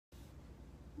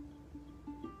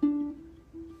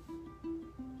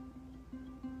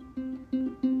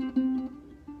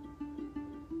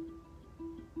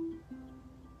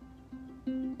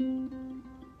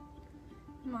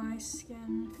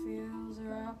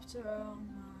wrapped around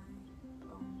my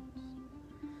bones,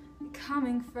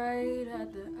 becoming frayed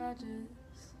at the edges.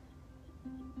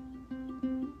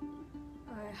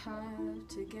 I have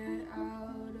to get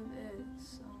out of it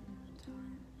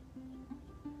sometime,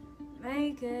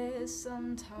 make it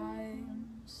sometime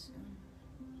soon.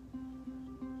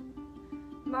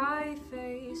 My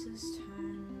face is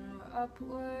turned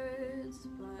upwards,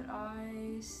 but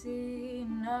I see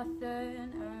nothing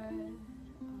at all.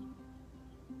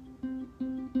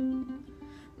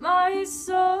 My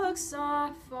socks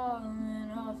are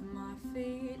falling off my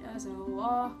feet as I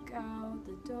walk out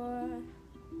the door.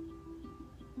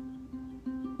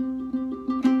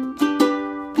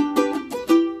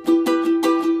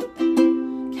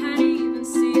 Can't even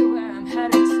see where I'm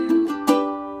headed to.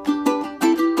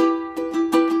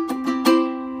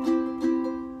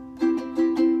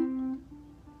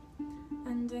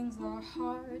 Endings are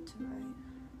hard to write,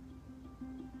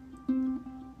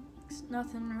 'cause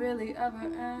nothing really ever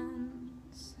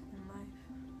ends in life.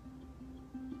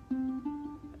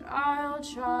 But I'll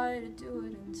try to do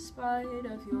it in spite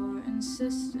of your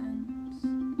insistence,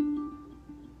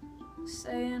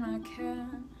 saying I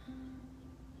can.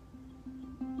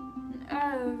 And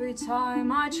every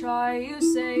time I try, you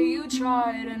say you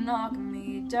try to knock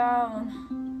me down.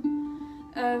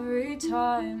 Every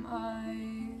time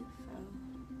I fell,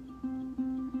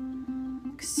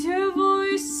 'cause your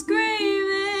voice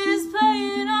screaming is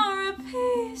playing on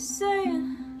repeat,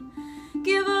 saying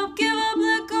give up,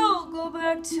 let go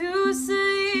back to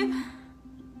sleep.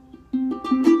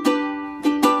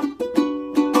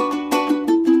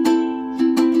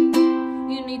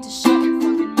 You need to shut your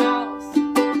fucking mouth.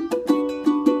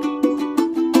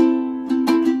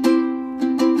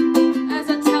 As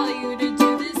I tell you to do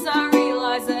this, I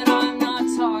realize that I'm not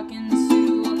talking to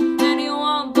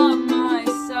anyone but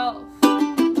myself.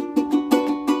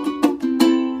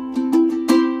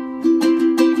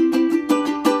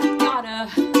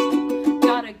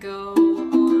 Gotta go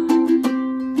on.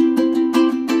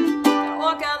 Gotta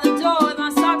walk out the door with my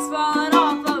socks falling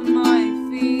off of my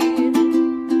feet,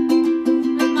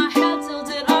 with my head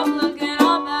tilted up, looking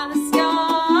up at the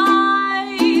sky.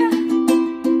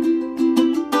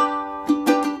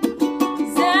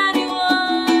 Is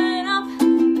anyone up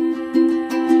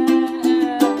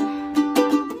there?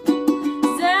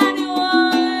 Is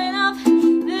anyone up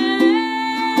there?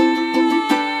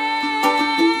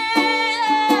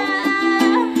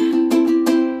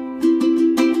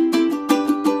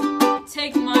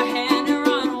 Take my hand and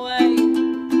run away.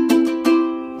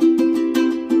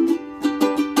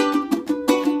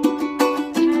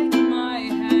 Take my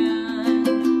hand.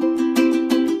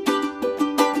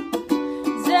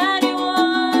 Is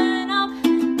anyone up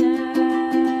there?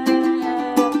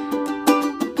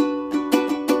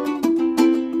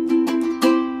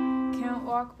 Can't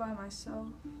walk by myself.